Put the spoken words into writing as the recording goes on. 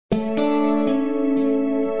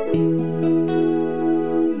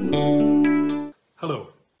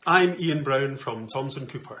I'm Ian Brown from Thomson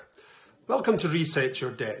Cooper. Welcome to Reset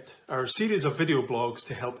Your Debt, our series of video blogs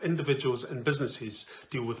to help individuals and businesses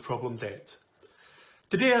deal with problem debt.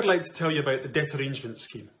 Today I'd like to tell you about the Debt Arrangement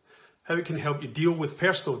Scheme, how it can help you deal with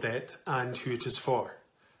personal debt and who it is for.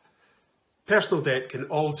 Personal debt can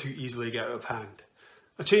all too easily get out of hand.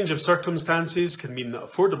 A change of circumstances can mean that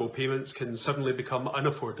affordable payments can suddenly become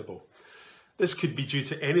unaffordable. This could be due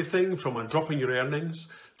to anything from a drop in your earnings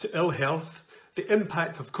to ill health, the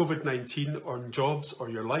impact of COVID-19 on jobs or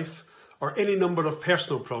your life, or any number of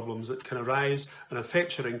personal problems that can arise and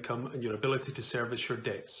affect your income and your ability to service your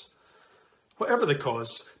debts. Whatever the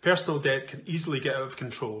cause, personal debt can easily get out of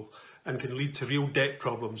control and can lead to real debt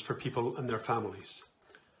problems for people and their families.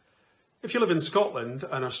 If you live in Scotland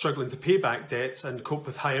and are struggling to pay back debts and cope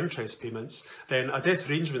with high interest payments, then a debt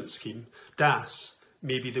arrangement scheme, DAS,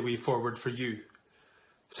 may be the way forward for you.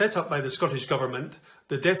 Set up by the Scottish Government,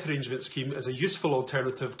 the debt arrangement scheme is a useful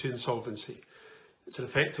alternative to insolvency. It's an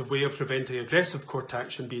effective way of preventing aggressive court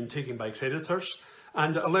action being taken by creditors,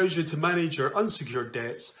 and it allows you to manage your unsecured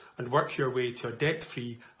debts and work your way to a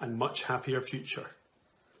debt-free and much happier future.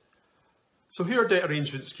 So who are debt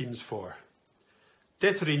arrangement schemes for?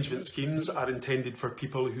 Debt arrangement schemes are intended for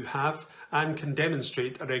people who have and can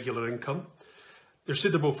demonstrate a regular income. They're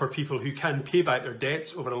suitable for people who can pay back their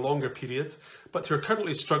debts over a longer period, but who are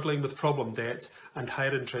currently struggling with problem debt and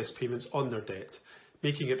higher interest payments on their debt,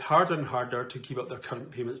 making it harder and harder to keep up their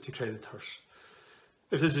current payments to creditors.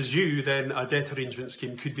 If this is you, then a debt arrangement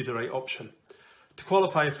scheme could be the right option. To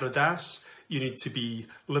qualify for a DAS, you need to be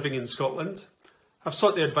living in Scotland, have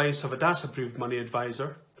sought the advice of a DAS-approved money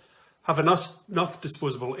advisor, have enough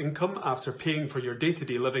disposable income after paying for your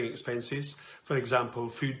day-to-day living expenses, for example,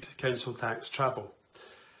 food, council tax, travel.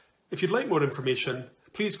 If you'd like more information,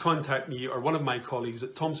 please contact me or one of my colleagues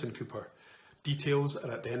at Thomson Cooper. Details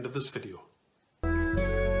are at the end of this video.